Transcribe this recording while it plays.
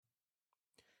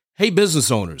Hey business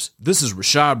owners, this is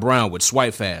Rashad Brown with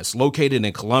SwipeFast, located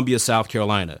in Columbia, South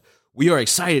Carolina. We are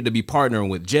excited to be partnering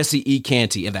with Jesse E.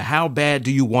 Canty and the How Bad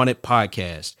Do You Want It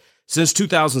podcast. Since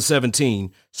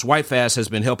 2017, SwipeFast has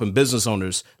been helping business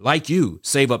owners like you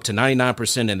save up to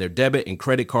 99% in their debit and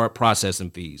credit card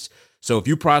processing fees. So if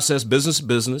you process business to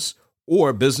business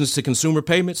or business to consumer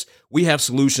payments, we have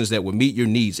solutions that will meet your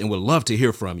needs and would love to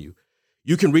hear from you.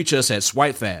 You can reach us at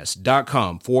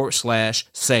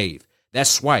swipefast.com/save. That's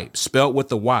swipe, spelled with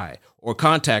the Y, or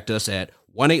contact us at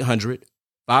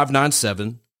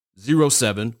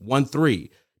 1-800-597-0713.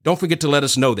 Don't forget to let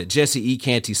us know that Jesse E.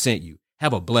 Canty sent you.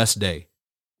 Have a blessed day.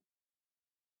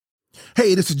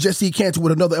 Hey, this is Jesse E. Canty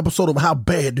with another episode of How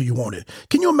Bad Do You Want It?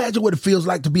 Can you imagine what it feels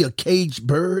like to be a caged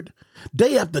bird?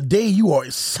 Day after day, you are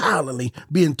silently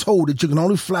being told that you can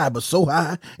only fly but so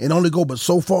high and only go but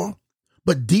so far.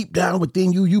 But deep down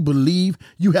within you, you believe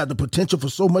you have the potential for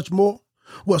so much more.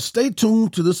 Well, stay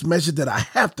tuned to this message that I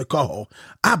have to call,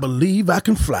 I Believe I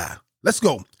Can Fly. Let's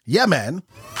go. Yeah, man.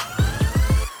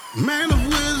 Man of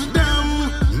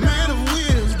wisdom, man of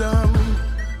wisdom.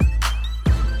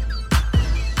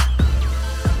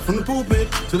 From the pulpit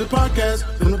to the podcast,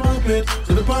 from the pulpit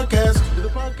to the podcast, to the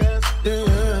podcast,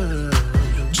 yeah.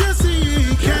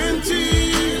 Jesse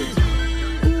Canty.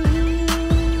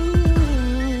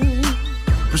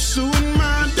 Pursuing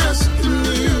my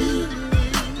destiny.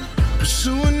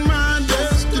 Pursuing my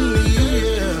destiny,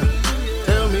 yeah.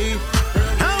 Tell me,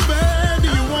 how bad do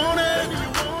you want it?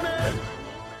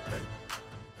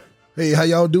 Hey, how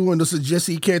y'all doing? This is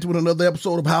Jesse Canty with another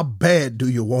episode of How Bad Do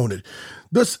You Want It?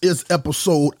 This is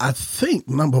episode, I think,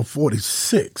 number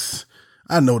 46.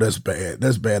 I know that's bad.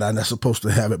 That's bad. I'm not supposed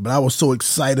to have it, but I was so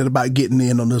excited about getting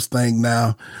in on this thing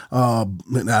now. I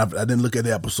didn't look at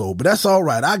the episode, but that's all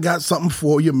right. I got something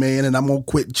for you, man, and I'm going to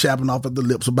quit chapping off at the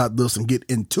lips about this and get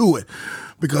into it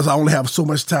because I only have so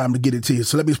much time to get it to you.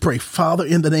 So let me pray. Father,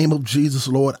 in the name of Jesus,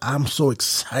 Lord, I'm so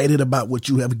excited about what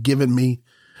you have given me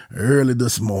early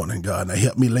this morning, God. Now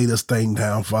help me lay this thing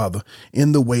down, Father,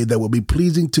 in the way that will be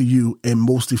pleasing to you and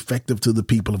most effective to the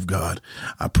people of God.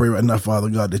 I pray right now, Father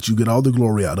God, that you get all the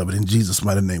glory out of it. In Jesus'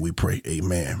 mighty name we pray.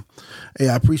 Amen. Hey,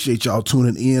 I appreciate y'all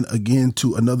tuning in again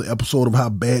to another episode of How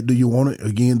Bad Do You Want It?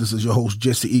 Again, this is your host,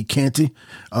 Jesse E. Canty.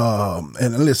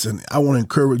 And listen, I want to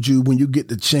encourage you when you get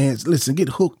the chance, listen, get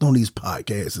hooked on these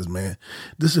podcasts, man.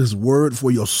 This is word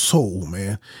for your soul,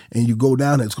 man. And you go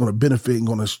down, it's going to benefit and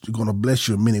going to bless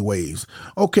you in many ways.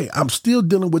 Okay, I'm still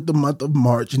dealing with the month of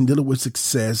March and dealing with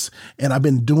success, and I've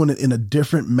been doing it in a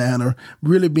different manner,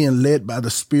 really being led by the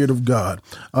Spirit of God.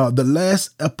 The last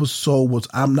episode was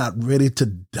I'm Not Ready to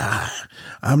Die.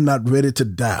 I'm not ready to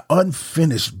die.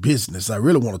 Unfinished business. I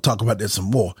really want to talk about that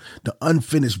some more. The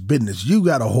unfinished business. You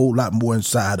got a whole lot more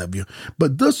inside of you.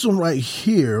 But this one right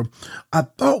here, I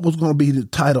thought was going to be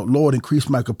titled, Lord, Increase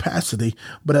My Capacity.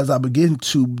 But as I began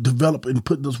to develop and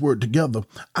put this word together,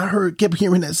 I kept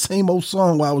hearing that same old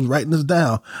song while I was writing this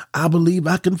down. I Believe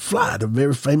I Can Fly, the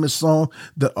very famous song,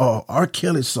 the R.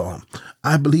 Kelly song.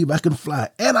 I Believe I Can Fly.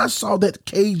 And I saw that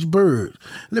caged bird.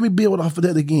 Let me build off of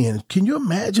that again. Can you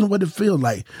imagine what it feels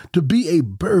like to be a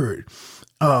bird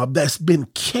that's been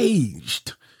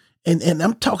caged? And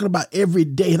I'm talking about every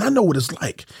day, and I know what it's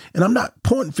like. And I'm not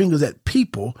pointing fingers at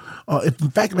people. If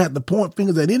in fact I have to point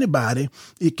fingers at anybody,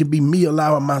 it can be me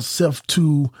allowing myself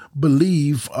to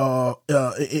believe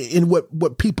in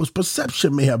what people's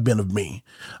perception may have been of me.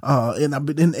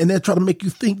 And they're trying to make you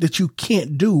think that you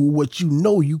can't do what you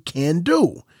know you can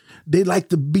do. They like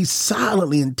to be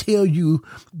silently and tell you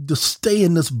to stay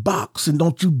in this box and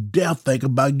don't you dare think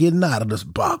about getting out of this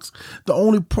box. The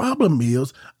only problem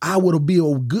is I would be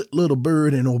a good little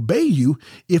bird and obey you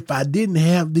if I didn't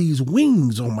have these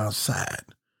wings on my side.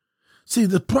 See,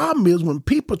 the problem is when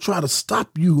people try to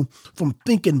stop you from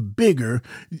thinking bigger,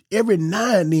 every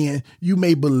now and then you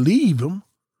may believe them,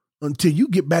 until you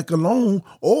get back alone,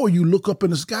 or you look up in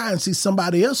the sky and see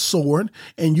somebody else soaring,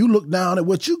 and you look down at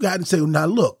what you got and say, well, now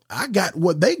look, I got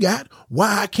what they got.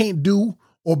 Why I can't do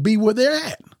or be where they're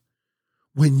at?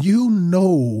 When you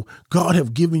know God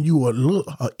have given you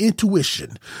a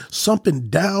intuition, something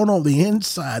down on the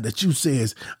inside that you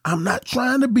says, I'm not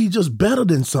trying to be just better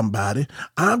than somebody.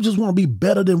 I just want to be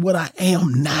better than what I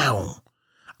am now.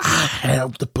 I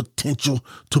have the potential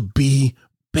to be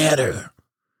better.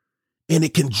 And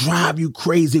it can drive you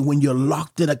crazy when you're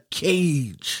locked in a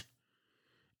cage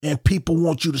and people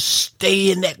want you to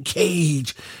stay in that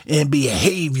cage and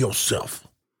behave yourself.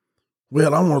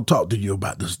 Well, I want to talk to you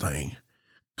about this thing.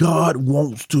 God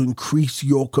wants to increase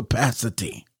your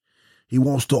capacity. He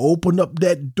wants to open up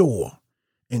that door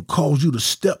and cause you to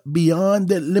step beyond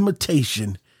that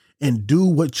limitation and do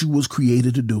what you was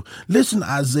created to do. Listen to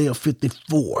Isaiah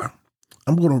 54.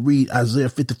 I'm going to read Isaiah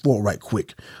 54 right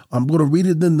quick. I'm going to read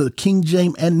it in the King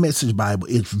James and Message Bible.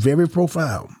 It's very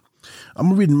profound. I'm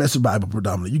going to read the Message Bible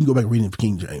predominantly. You can go back and read it in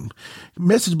King James.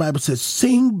 Message Bible says,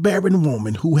 sing, barren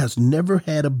woman who has never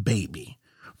had a baby.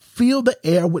 Fill the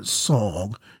air with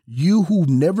song, you who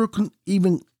never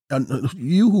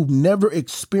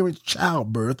experienced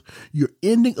childbirth. You're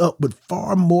ending up with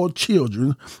far more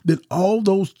children than all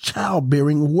those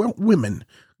childbearing women.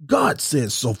 God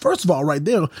says so. First of all, right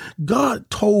there, God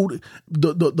told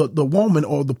the woman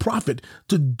or the prophet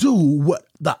to do what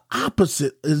the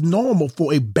opposite is normal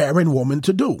for a barren woman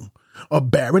to do. A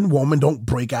barren woman don't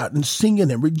break out in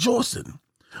singing and rejoicing.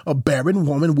 A barren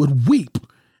woman would weep,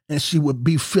 and she would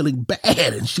be feeling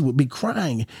bad, and she would be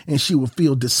crying, and she would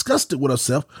feel disgusted with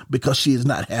herself because she is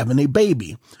not having a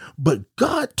baby. But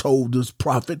God told this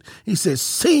prophet, he says,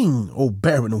 sing, O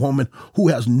barren woman who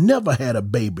has never had a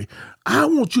baby. I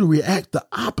want you to react the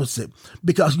opposite,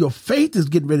 because your faith is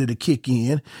getting ready to kick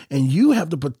in, and you have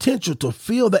the potential to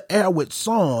fill the air with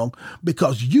song,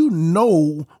 because you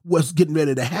know what's getting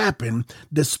ready to happen,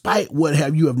 despite what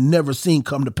you have never seen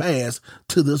come to pass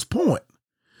to this point.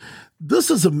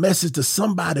 This is a message to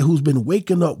somebody who's been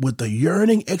waking up with a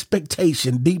yearning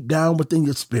expectation deep down within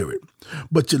your spirit.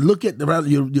 But you look at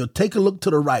you take a look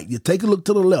to the right, you take a look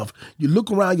to the left, you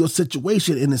look around your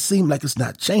situation and it seems like it's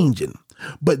not changing.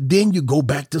 But then you go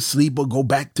back to sleep or go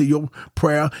back to your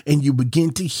prayer and you begin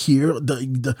to hear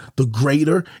the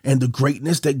greater and the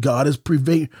greatness that God is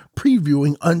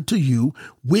previewing unto you,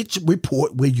 which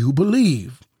report will you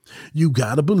believe? You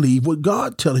got to believe what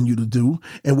God's telling you to do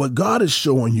and what God is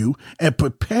showing you, and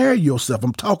prepare yourself.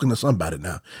 I'm talking to somebody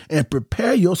now, and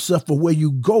prepare yourself for where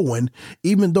you're going,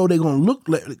 even though they're going to look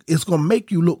like it's going to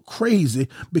make you look crazy,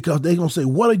 because they're going to say,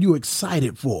 what are you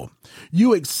excited for?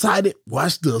 You excited.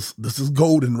 Watch this. This is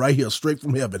golden right here, straight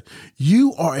from heaven.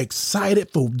 You are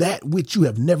excited for that which you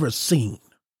have never seen.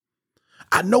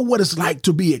 I know what it's like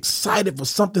to be excited for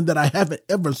something that I haven't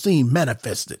ever seen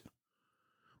manifested.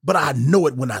 But I know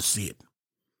it when I see it.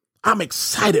 I'm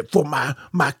excited for my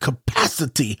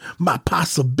capacity, my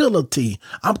possibility.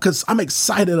 I'm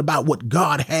excited about what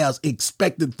God has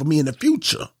expected for me in the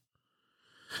future.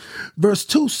 Verse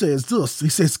 2 says this. He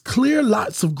says, clear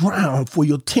lots of ground for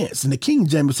your tents. And the King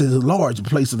James says, large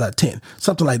place of thy tent.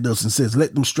 Something like this. And says,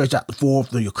 let them stretch out the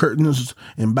forth of your curtains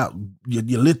and about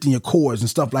you're lifting your cords and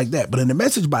stuff like that. But in the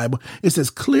Message Bible, it says,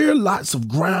 clear lots of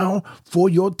ground for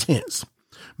your tents.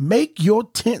 Make your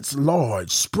tents large,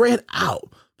 spread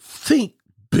out, think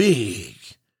big,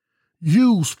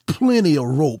 use plenty of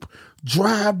rope,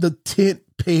 drive the tent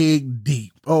peg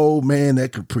deep. Oh man,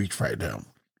 that could preach right now.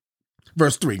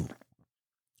 Verse 3,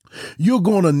 you're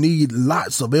going to need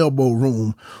lots of elbow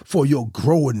room for your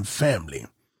growing family.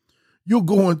 You're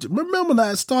going to, remember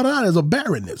that it started out as a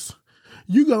barrenness.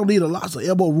 You're going to need lots of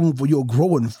elbow room for your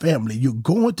growing family. You're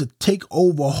going to take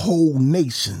over whole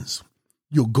nations.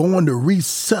 You're going to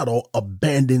resettle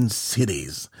abandoned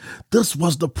cities. This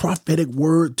was the prophetic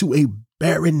word to a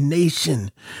barren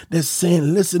nation that's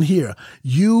saying, listen here,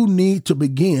 you need to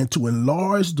begin to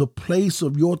enlarge the place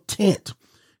of your tent.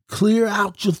 Clear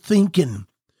out your thinking.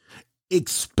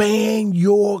 Expand expand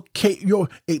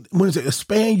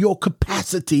your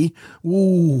capacity.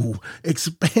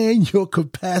 Expand your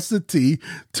capacity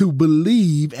to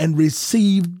believe and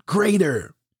receive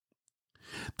greater.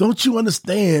 Don't you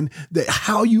understand that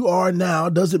how you are now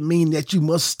doesn't mean that you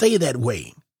must stay that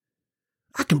way?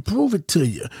 I can prove it to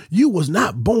you. You was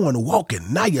not born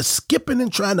walking. Now you're skipping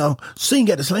and trying to sing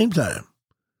at the same time.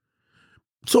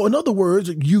 So in other words,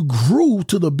 you grew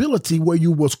to the ability where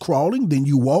you was crawling, then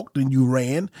you walked, then you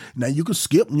ran. Now you can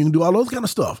skip and you can do all those kind of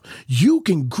stuff. You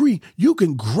can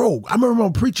grow. I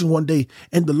remember preaching one day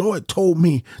and the Lord told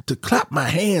me to clap my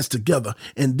hands together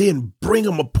and then bring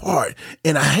them apart.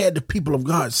 And I had the people of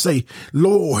God say,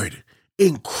 Lord,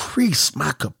 increase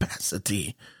my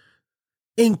capacity.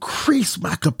 Increase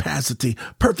my capacity.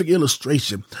 Perfect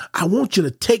illustration. I want you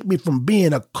to take me from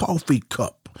being a coffee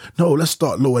cup. No, let's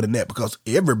start lower than that, because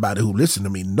everybody who listens to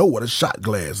me know what a shot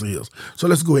glass is. So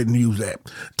let's go ahead and use that.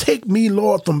 Take me,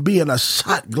 Lord, from being a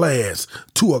shot glass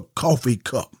to a coffee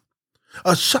cup.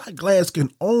 A shot glass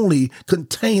can only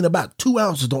contain about 2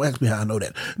 ounces. Don't ask me how I know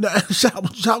that. Now,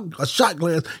 a shot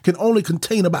glass can only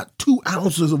contain about 2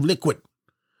 ounces of liquid.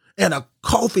 And a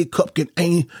coffee cup can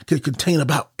contain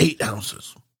about 8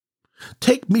 ounces.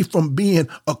 Take me from being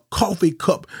a coffee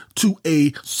cup to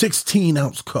a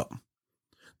 16-ounce cup.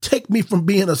 Take me from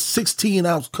being a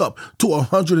 16-ounce cup to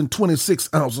 126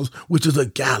 ounces, which is a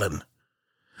gallon.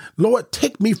 Lord,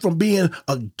 take me from being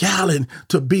a gallon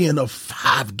to being a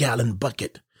 5-gallon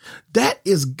bucket. That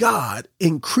is God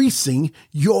increasing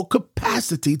your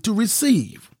capacity to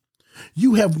receive.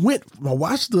 You have now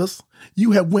watch this.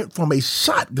 You have went from a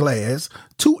shot glass,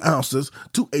 2 ounces,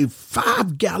 to a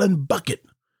 5-gallon bucket.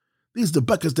 These are the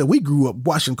buckets that we grew up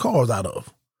washing cars out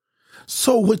of.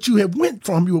 So what you went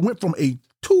from a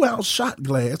 2-ounce shot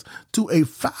glass to a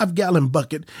 5-gallon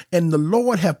bucket, and the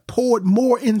Lord have poured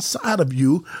more inside of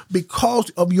you because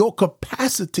of your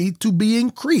capacity to be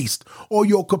increased, or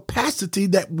your capacity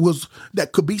that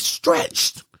could be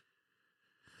stretched.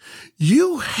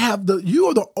 You are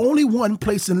the only one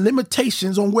placing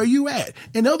limitations on where you at.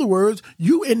 In other words,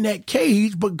 you in that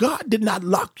cage, but God did not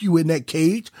lock you in that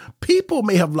cage. People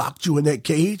may have locked you in that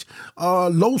cage.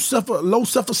 Low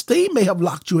self-esteem may have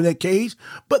locked you in that cage,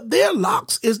 but their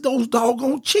locks is those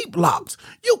doggone cheap locks.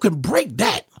 You can break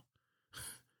that.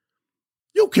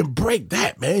 You can break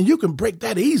that, man. You can break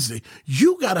that easily.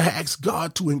 You got to ask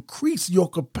God to increase your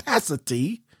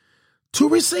capacity to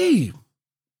receive.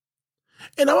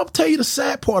 And I'm going to tell you the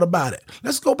sad part about it.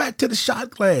 Let's go back to the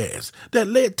shot glass that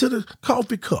led to the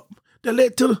coffee cup, that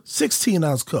led to the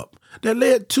 16-ounce cup, that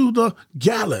led to the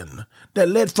gallon, that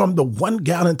led from the 1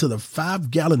 gallon to the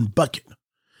 5-gallon bucket.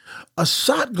 A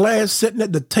shot glass sitting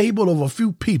at the table of a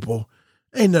few people,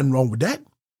 ain't nothing wrong with that.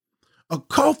 A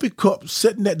coffee cup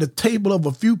sitting at the table of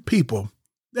a few people,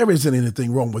 there isn't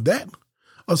anything wrong with that.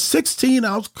 A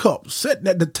 16-ounce cup sitting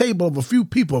at the table of a few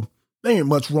people, there ain't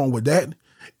much wrong with that.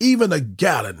 Even a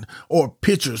gallon or a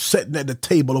pitcher sitting at the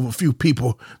table of a few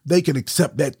people, they can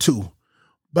accept that too.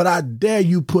 But I dare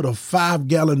you put a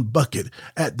 5-gallon bucket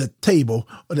at the table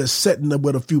that's sitting there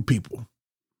with a few people.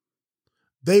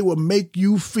 They will make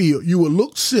you feel, you will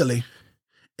look silly,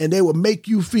 and they will make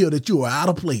you feel that you are out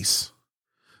of place.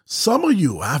 Some of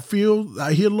you, I hear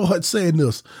the Lord saying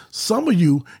this, some of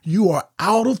you are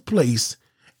out of place,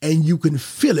 and you can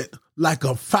feel it like a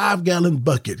 5-gallon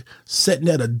bucket sitting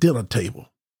at a dinner table.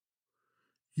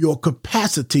 Your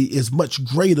capacity is much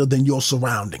greater than your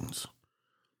surroundings.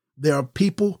 There are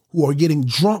people who are getting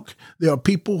drunk. There are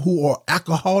people who are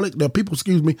alcoholic. There are people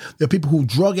who are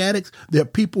drug addicts. There are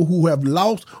people who have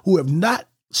not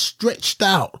stretched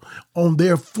out on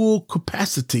their full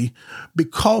capacity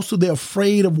because they're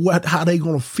afraid of how they're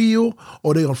going to feel,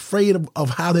 or they're afraid of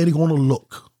how they're going to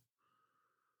look.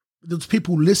 There's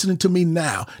people listening to me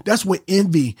now. That's where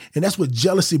envy and that's where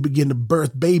jealousy begin to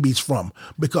birth babies from,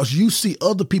 because you see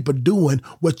other people doing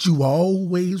what you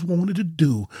always wanted to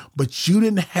do, but you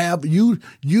didn't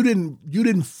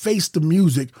face the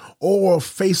music or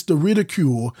face the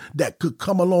ridicule that could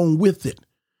come along with it.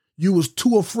 You was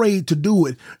too afraid to do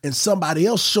it, and somebody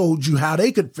else showed you how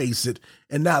they could face it,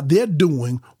 and now they're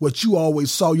doing what you always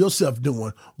saw yourself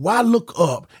doing. Why look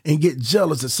up and get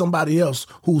jealous at somebody else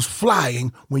who's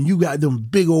flying when you got them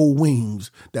big old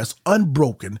wings that's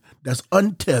unbroken, that's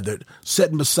untethered,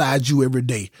 sitting beside you every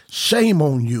day? Shame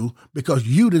on you, because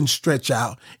you didn't stretch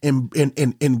out and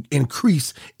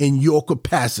increase in your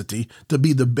capacity to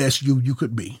be the best you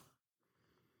could be.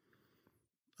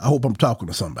 I hope I'm talking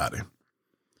to somebody.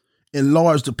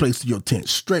 Enlarge the place of your tent,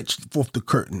 stretch forth the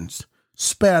curtains,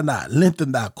 spare not,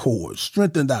 lengthen thy cords,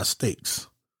 strengthen thy stakes.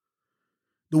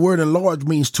 The word enlarge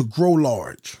means to grow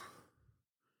large.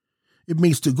 It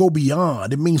means to go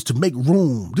beyond. It means to make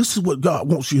room. This is what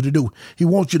God wants you to do. He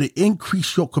wants you to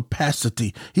increase your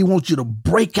capacity. He wants you to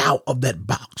break out of that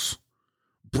box,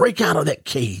 break out of that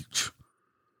cage.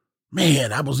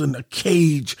 Man, I was in a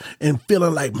cage and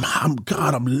feeling like,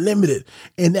 I'm limited.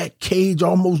 And that cage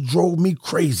almost drove me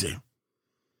crazy.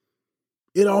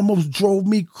 It almost drove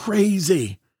me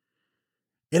crazy.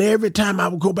 And every time I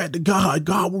would go back to God,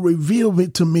 God would reveal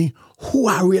to me who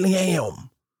I really am.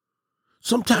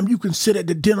 Sometimes you can sit at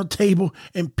the dinner table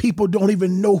and people don't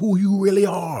even know who you really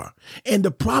are. And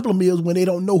the problem is, when they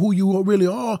don't know who you really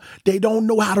are, they don't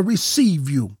know how to receive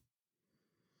you.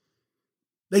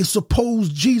 They suppose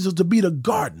Jesus to be the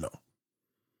gardener,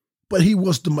 but he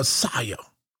was the Messiah.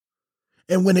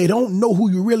 And when they don't know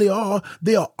who you really are,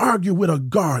 they'll argue with a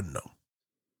gardener.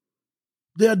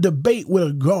 They'll debate with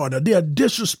a gardener. They'll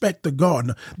disrespect the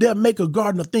gardener. They'll make a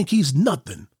gardener think he's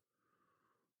nothing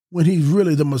when he's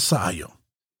really the Messiah.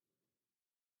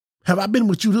 Have I been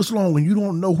with you this long and you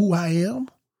don't know who I am?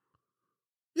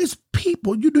 It's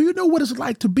people. Do you know what it's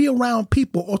like to be around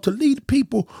people or to lead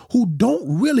people who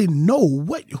don't really know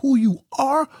who you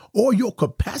are or your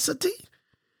capacity?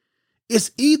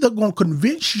 It's either going to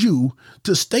convince you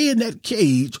to stay in that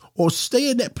cage or stay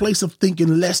in that place of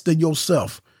thinking less than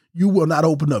yourself. You will not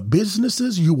open up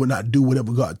businesses. You will not do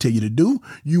whatever God tell you to do.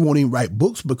 You won't even write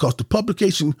books because the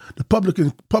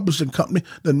publishing company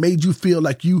that made you feel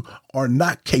like you are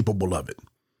not capable of it.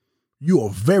 You are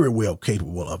very well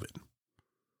capable of it.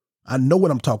 I know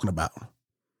what I'm talking about.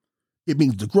 It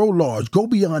means to grow large, go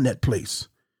beyond that place.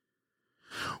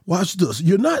 Watch this.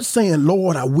 You're not saying,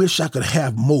 Lord, I wish I could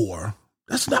have more.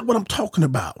 That's not what I'm talking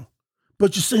about.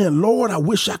 But you're saying, Lord, I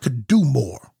wish I could do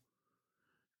more.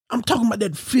 I'm talking about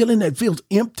that feeling that feels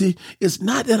empty. It's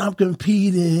not that I'm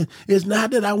competing. It's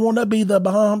not that I want to be the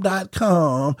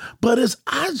bomb.com, but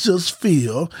I just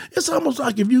feel it's almost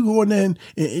like if you go in there and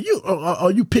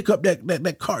you pick up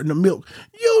that carton of milk,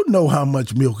 you know how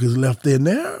much milk is left in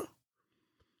there.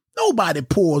 Nobody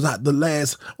pours out the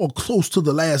last or close to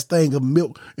the last thing of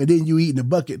milk, and then you eat in a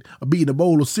bucket or be in a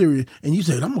bowl of cereal, and you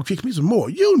say, I'm going to fix me some more.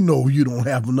 You know you don't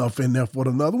have enough in there for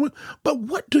another one. But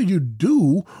what do you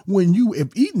do when you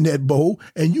have eaten that bowl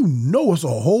and you know it's a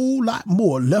whole lot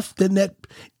more left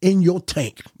in your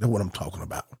tank? That's what I'm talking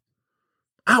about.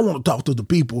 I want to talk to the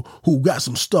people who got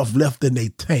some stuff left in their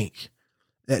tank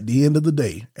at the end of the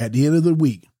day, at the end of the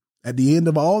week, at the end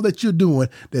of all that you're doing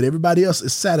that everybody else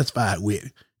is satisfied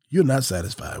with. You're not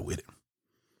satisfied with it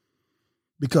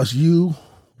because you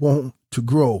want to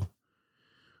grow.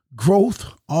 Growth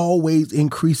always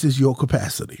increases your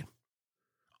capacity.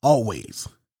 Always.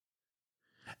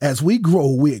 As we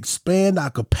grow, we expand our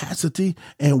capacity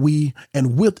listen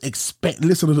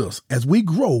to this. As we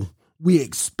grow, we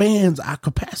expand our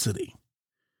capacity.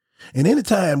 And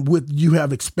anytime you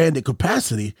have expanded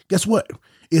capacity, guess what?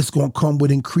 It's going to come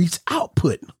with increased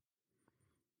output.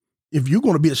 If you're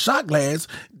going to be a shot glass,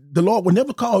 the Lord will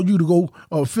never call you to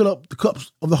go fill up the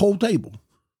cups of the whole table.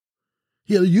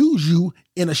 He'll use you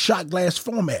in a shot glass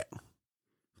format.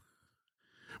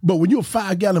 But when you're a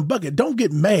 5-gallon bucket, don't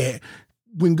get mad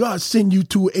when God sends you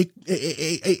to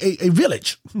a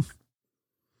village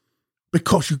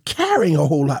because you're carrying a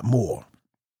whole lot more.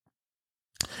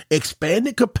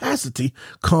 Expanded capacity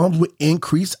comes with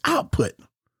increased output.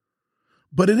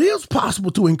 But it is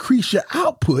possible to increase your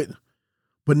output,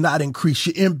 but not increase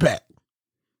your impact.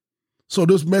 So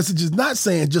this message is not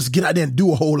saying just get out there and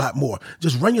do a whole lot more.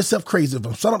 Just run yourself crazy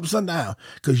from sun up to sundown,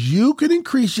 because you can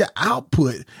increase your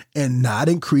output and not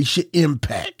increase your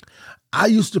impact. I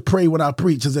used to pray when I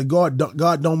preach. I said, God,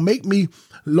 don't make me,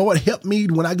 Lord, help me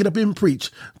when I get up and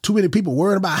preach. Too many people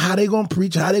worrying about how they going to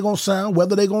preach, how they going to sound,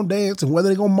 whether they going to dance, and whether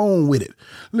they going to moan with it.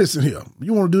 Listen here,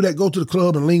 you want to do that, go to the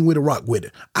club and lean with it, rock with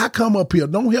it. I come up here,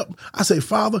 don't help. I say,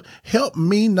 Father, help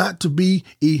me not to be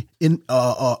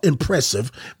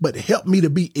impressive, but help me to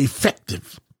be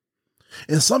effective.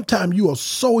 And sometimes you are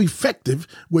so effective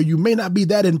where you may not be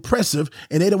that impressive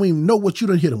and they don't even know what you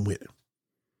done hit them with.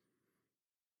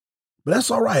 But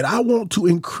that's all right. I want to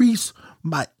increase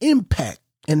my impact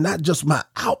and not just my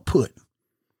output.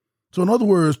 So in other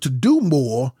words, to do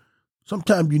more,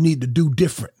 sometimes you need to do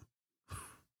different.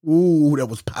 Ooh, that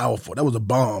was powerful. That was a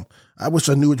bomb. I wish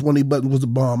I knew which one of these buttons was a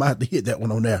bomb. I had to hit that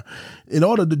one on there. In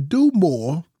order to do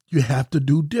more, you have to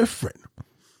do different.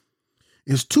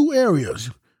 It's 2 areas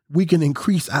we can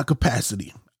increase our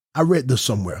capacity. I read this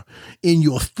somewhere. In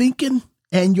your thinking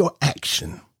and your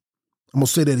action. I'm going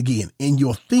to say that again. In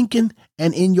your thinking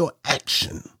and in your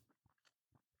action.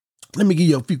 Let me give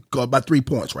you about 3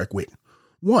 points right quick.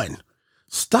 1,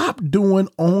 stop doing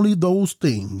only those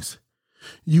things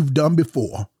you've done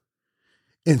before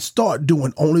and start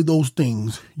doing only those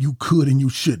things you could and you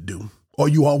should do, or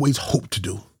you always hope to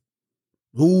do.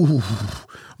 Ooh, I'm going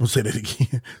to say that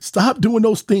again. Stop doing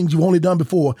those things you've only done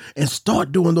before and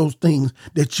start doing those things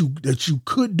that you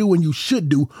could do and you should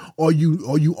do, or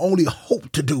you only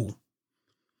hope to do.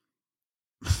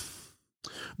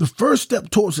 The first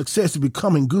step towards success is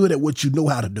becoming good at what you know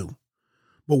how to do.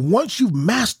 But once you've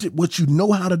mastered what you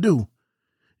know how to do,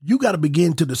 you got to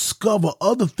begin to discover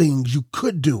other things you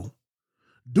could do.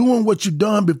 Doing what you've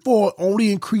done before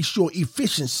only increase your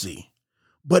efficiency,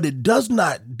 but it does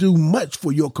not do much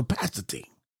for your capacity.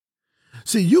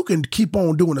 See, you can keep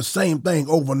on doing the same thing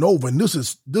over and over. And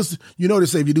this, you know, they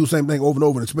say if you do the same thing over and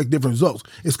over and expect different results,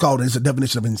 it's a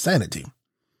definition of insanity.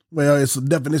 Well, it's a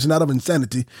definition not of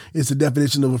insanity. It's a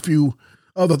definition of a few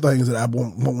other things that I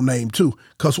won't name too.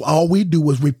 Because all we do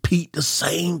is repeat the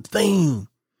same thing.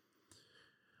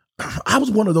 I was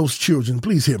one of those children.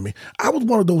 Please hear me. I was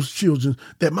one of those children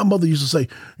that my mother used to say,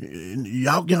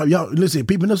 y'all, listen,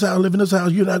 people in this house, live in this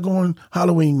house, you're not going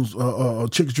Halloween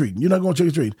trick-or-treating. You're not going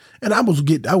trick-or-treating. And I was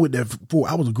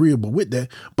agreeable with that.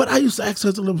 But I used to ask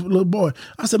as a little boy,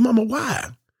 I said, Mama, why?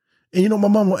 And you know, my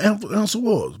mama answer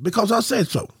was, because I said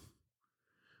so.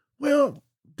 Well,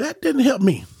 that didn't help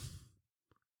me.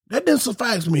 That didn't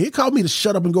suffice me. It called me to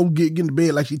shut up and go get into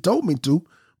bed like she told me to.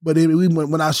 But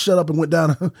when I shut up and went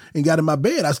down and got in my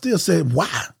bed, I still said,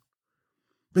 why?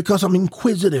 Because I'm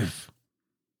inquisitive.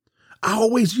 I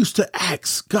always used to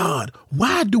ask God,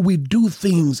 why do we do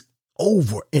things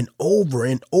over and over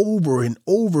and over and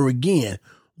over again?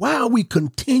 Why are we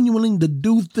continuing to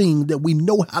do things that we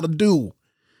know how to do?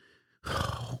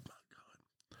 Oh my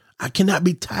God. I cannot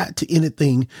be tied to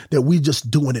anything that we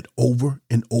just doing it over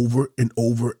and over and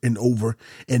over and over.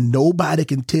 And nobody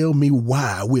can tell me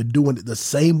why we're doing it the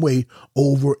same way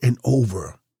over and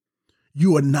over.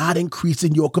 You are not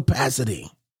increasing your capacity.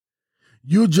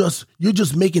 You're just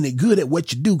making it good at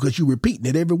what you do because you're repeating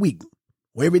it every week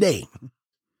or every day.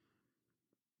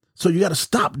 So you got to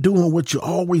stop doing what you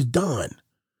always done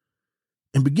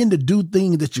and begin to do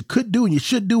things that you could do and you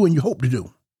should do and you hope to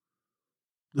do.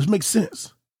 This makes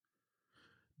sense.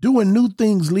 Doing new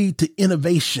things lead to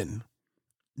innovation,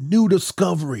 new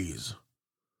discoveries,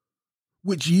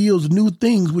 which yields new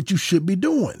things which you should be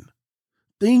doing.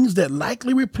 Things that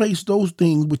likely replace those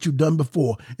things which you've done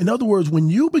before. In other words, when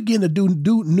you begin to do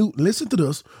new, listen to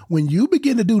this, when you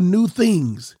begin to do new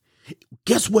things,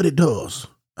 guess what it does?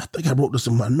 I think I wrote this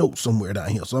in my notes somewhere down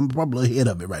here, so I'm probably ahead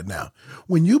of it right now.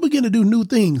 When you begin to do new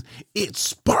things, it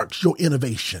sparks your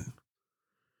innovation.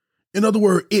 In other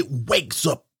words, it wakes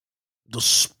up the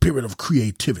spirit of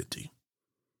creativity.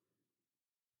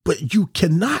 But you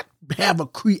cannot have a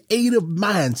creative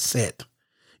mindset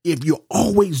if you're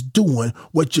always doing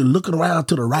what you're looking around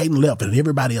to the right and left and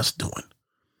everybody else doing.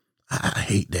 I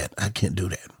hate that. I can't do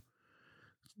that.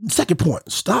 Second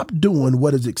point, stop doing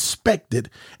what is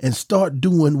expected and start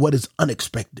doing what is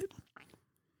unexpected.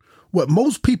 What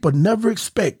most people never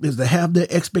expect is to have their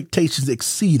expectations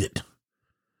exceeded.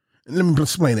 And let me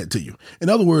explain it to you. In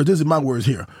other words, this is my words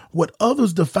here. What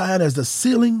others define as the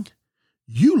ceiling,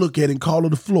 you look at it and call it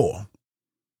the floor.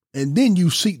 And then you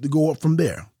seek to go up from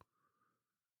there.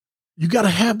 You got to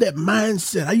have that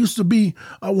mindset. I used to be,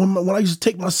 when I used to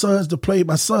take my son to play in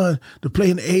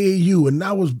the AAU, and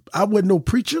I wasn't no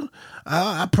preacher.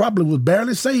 I probably was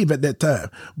barely saved at that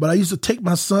time. But I used to take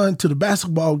my son to the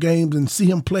basketball games and see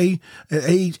him play at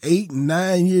age 8 and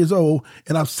 9 years old.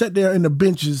 And I've sat there in the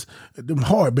benches, them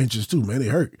hard benches too, man, they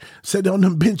hurt. Sat there on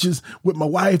them benches with my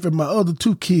wife and my other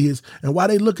two kids. And while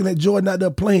they looking at Jordan out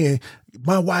there playing,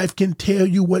 my wife can tell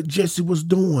you what Jesse was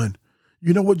doing.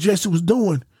 You know what Jesse was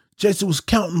doing? Jesse was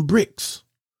counting bricks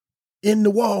in the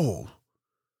wall.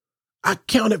 I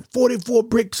counted 44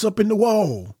 bricks up in the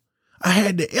wall. I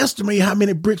had to estimate how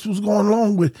many bricks was going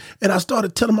along with. And I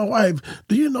started telling my wife,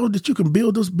 do you know that you can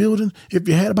build this building if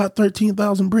you had about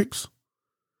 13,000 bricks?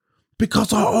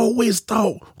 Because I always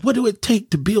thought, what do it take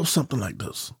to build something like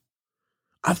this?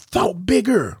 I thought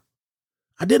bigger.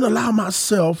 I didn't allow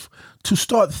myself to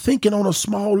start thinking on a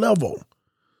small level.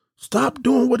 Stop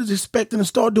doing what is expected and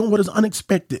start doing what is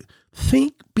unexpected.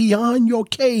 Think beyond your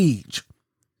cage.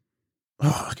 Oh,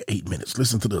 I got 8 minutes.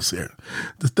 Listen to this here.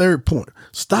 The third point.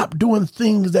 Stop doing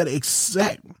things the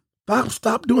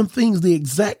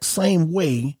exact same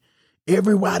way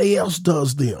everybody else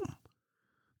does them.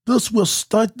 This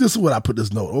is what I put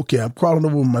this note. Okay, I'm crawling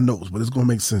over my notes, but it's going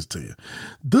to make sense to you.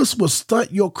 This will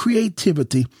stunt your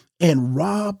creativity and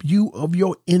rob you of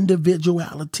your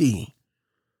individuality.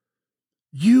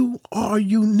 You are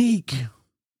unique.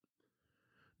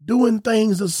 Doing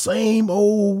things the same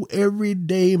old every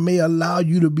day may allow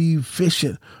you to be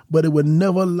efficient, but it will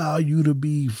never allow you to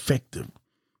be effective.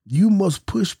 You must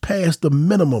push past the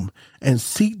minimum and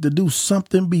seek to do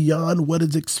something beyond what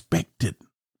is expected.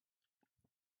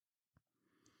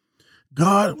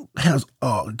 God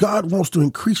wants to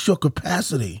increase your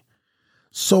capacity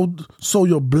so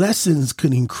your blessings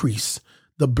can increase.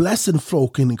 The blessing flow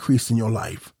can increase in your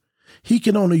life. He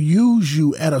can only use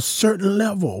you at a certain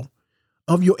level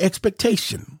of your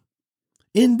expectation.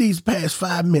 In these next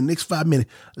 5 minutes,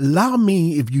 allow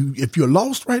me, if you're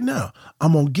lost right now,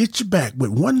 I'm going to get you back with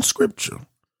one scripture.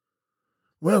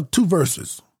 Well, 2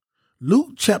 verses.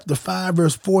 Luke chapter 5,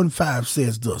 verse 4 and 5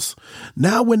 says this.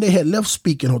 Now when they had left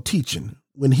speaking or teaching,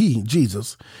 when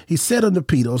Jesus, he said unto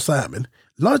Peter or Simon,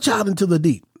 launch out into the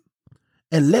deep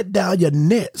and let down your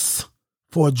nets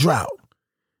for a drought.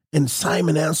 And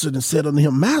Simon answered and said unto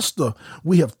him, Master,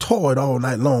 we have toiled all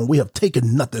night long. We have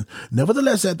taken nothing.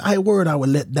 Nevertheless, at thy word, I will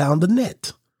let down the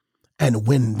net. And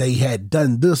when they had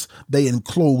done this, they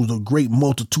enclosed a great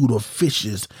multitude of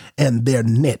fishes, and their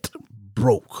net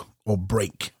broke or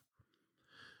break.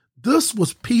 This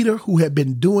was Peter, who had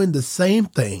been doing the same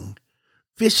thing,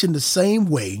 fishing the same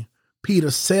way. Peter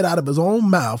said out of his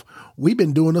own mouth, we've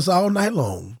been doing this all night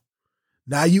long.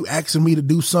 Now you asking me to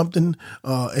do something,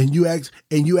 and you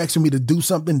asking me to do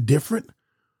something different.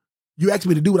 You asked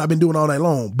me to do what I've been doing all night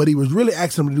long, but he was really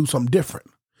asking him to do something different.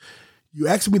 You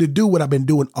asked me to do what I've been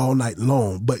doing all night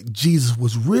long, but Jesus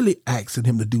was really asking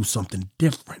him to do something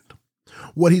different.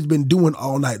 What he's been doing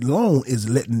all night long is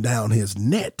letting down his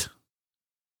net.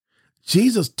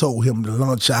 Jesus told him to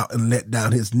launch out and let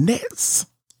down his nets.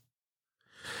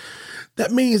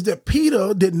 That means that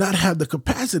Peter did not have the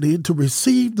capacity to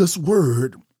receive this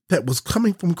word that was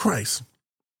coming from Christ.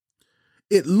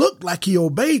 It looked like he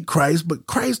obeyed Christ, but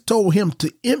Christ told him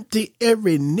to empty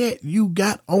every net you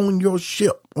got on your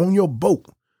ship, on your boat.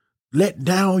 Let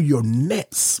down your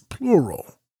nets,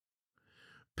 plural.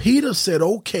 Peter said,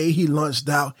 okay, he launched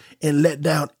out and let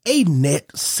down a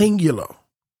net, singular.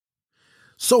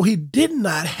 So he did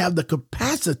not have the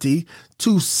capacity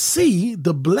to see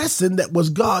the blessing that was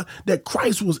God, that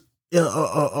Christ was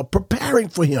preparing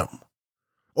for him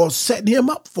or setting him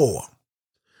up for.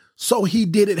 So he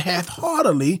did it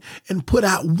half-heartedly and put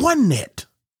out one net.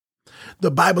 The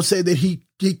Bible said that he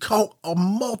caught a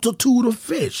multitude of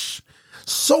fish,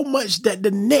 so much that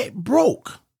the net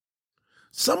broke.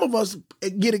 Some of us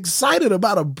get excited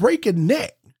about a breaking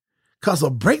net because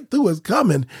a breakthrough is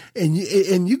coming, and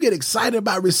you get excited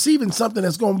about receiving something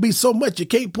that's going to be so much you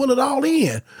can't pull it all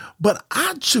in. But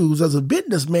I choose as a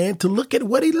businessman to look at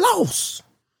what he lost.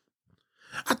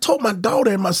 I told my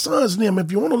daughter and my sons and them,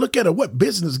 if you want to look at what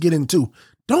business get into,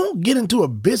 don't get into a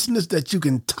business that you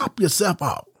can top yourself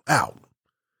out.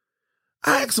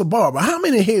 I asked a barber, how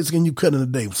many heads can you cut in a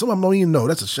day? Some of them don't even know.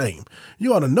 That's a shame.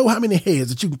 You ought to know how many heads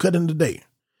that you can cut in a day.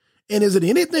 And is it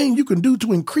anything you can do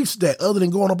to increase that other than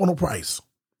going up on the price?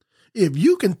 If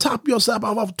you can top yourself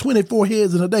off 24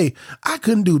 heads in a day, I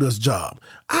couldn't do this job.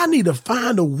 I need to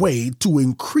find a way to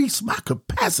increase my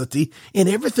capacity in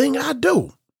everything I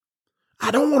do.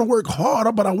 I don't want to work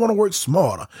harder, but I want to work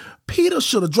smarter. Peter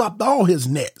should have dropped all his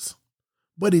nets,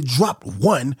 but he dropped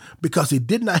one because he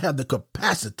did not have the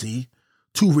capacity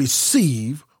to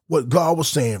receive what God was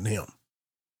saying to him.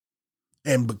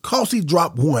 And because he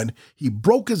dropped one, he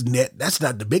broke his net. That's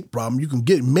not the big problem. You can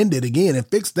get mended again and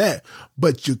fix that,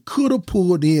 but you could have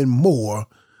pulled in more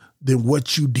than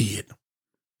what you did.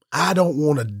 I don't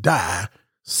want to die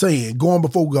going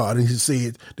before God, and he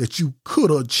said that you could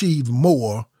have achieved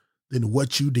more than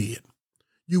what you did.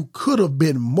 You could have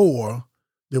been more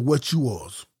than what you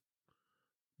was,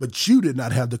 but you did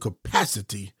not have the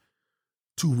capacity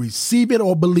to receive it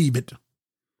or believe it.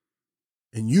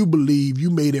 And you believe you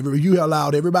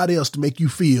allowed everybody else to make you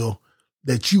feel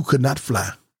that you could not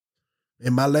fly.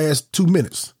 In my last 2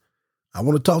 minutes, I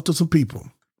want to talk to some people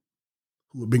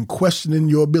who have been questioning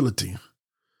your ability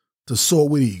to soar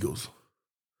with eagles.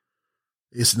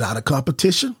 It's not a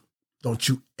competition. Don't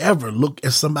you ever look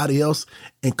at somebody else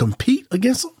and compete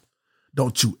against them.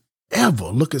 Don't you ever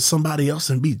look at somebody else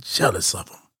and be jealous of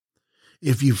them.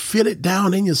 If you feel it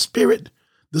down in your spirit,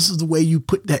 this is the way you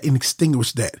put that and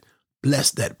extinguish that.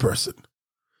 Bless that person.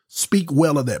 Speak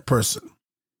well of that person.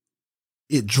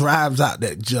 It drives out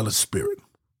that jealous spirit.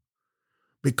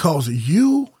 Because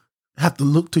you have to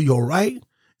look to your right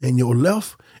and your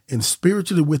left, and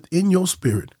spiritually within your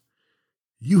spirit,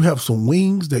 you have some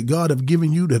wings that God have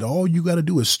given you that all you got to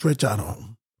do is stretch out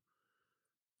on.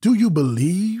 Do you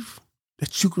believe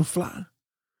that you can fly?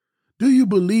 Do you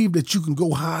believe that you can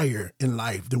go higher in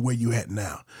life than where you at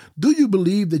now? Do you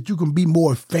believe that you can be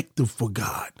more effective for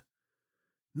God?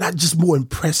 Not just more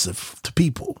impressive to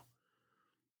people.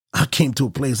 I came to a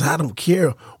place, I don't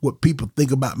care what people think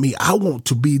about me. I want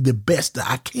to be the best that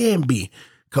I can be,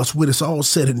 because when it's all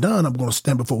said and done, I'm going to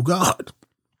stand before God.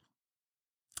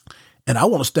 And I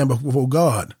want to stand before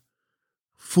God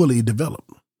fully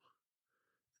developed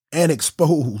and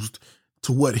exposed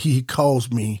to what he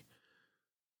calls me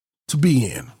to be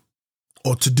in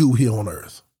or to do here on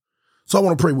earth. So I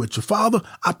want to pray with you. Father,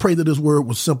 I pray that this word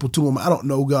was simple to them. I don't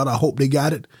know, God. I hope they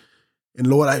got it. And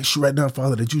Lord, I ask you right now,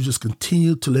 Father, that you just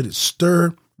continue to let it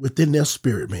stir within their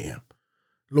spirit, man.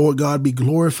 Lord God, be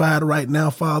glorified right now,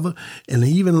 Father, and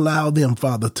even allow them,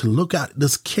 Father, to look at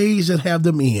this cage that have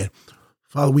them in.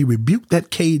 Father, we rebuke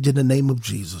that cage in the name of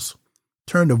Jesus.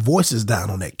 Turn the voices down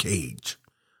on that cage.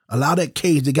 Allow that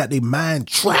cage that got their mind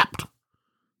trapped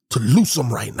to loose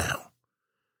them right now.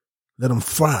 Let them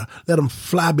fly. Let them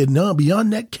fly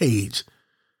beyond that cage.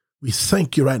 We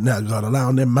thank you right now, God,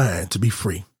 allowing their mind to be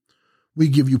free. We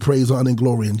give you praise, honor, and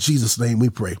glory. In Jesus' name we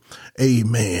pray.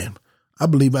 Amen. I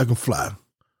believe I can fly.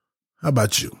 How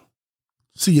about you?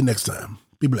 See you next time.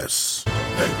 Be blessed.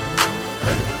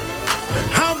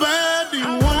 How bad do you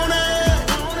want it?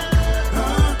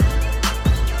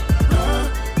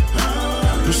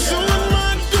 Pursuing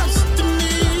my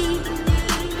destiny.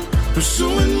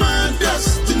 Pursuing my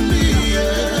destiny,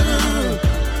 yeah.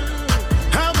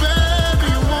 How bad do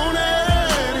you want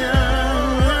it, yeah.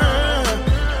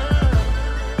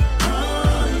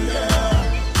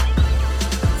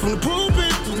 From the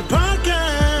pulpit to the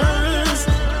podcast,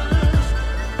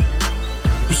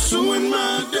 pursuing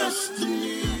my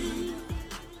destiny.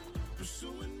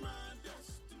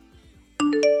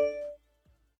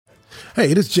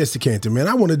 Hey, this is Jesse Canty, man.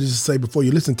 I wanted to just say before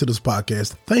you listen to this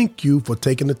podcast, thank you for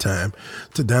taking the time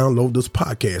to download this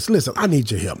podcast. Listen, I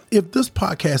need your help. If this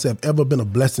podcast have ever been a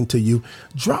blessing to you,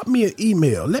 drop me an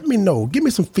email. Let me know. Give me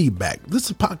some feedback.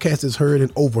 This podcast is heard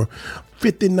in over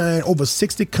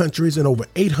 60 countries and over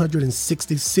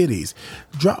 860 cities.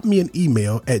 Drop me an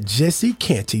email at Jesse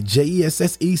Canty,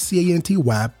 JESSECANTY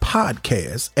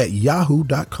podcast at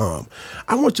yahoo.com.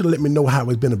 I want you to let me know how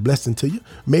it's been a blessing to you.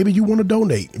 Maybe you want to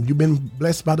donate. If you've been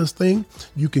blessed by this thing,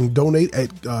 you can donate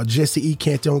at Jesse E.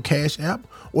 Canty on Cash App,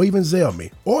 or even Zelle me,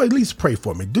 or at least pray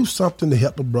for me. Do something to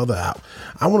help a brother out.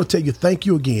 I want to tell you thank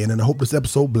you again, and I hope this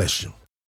episode bless you.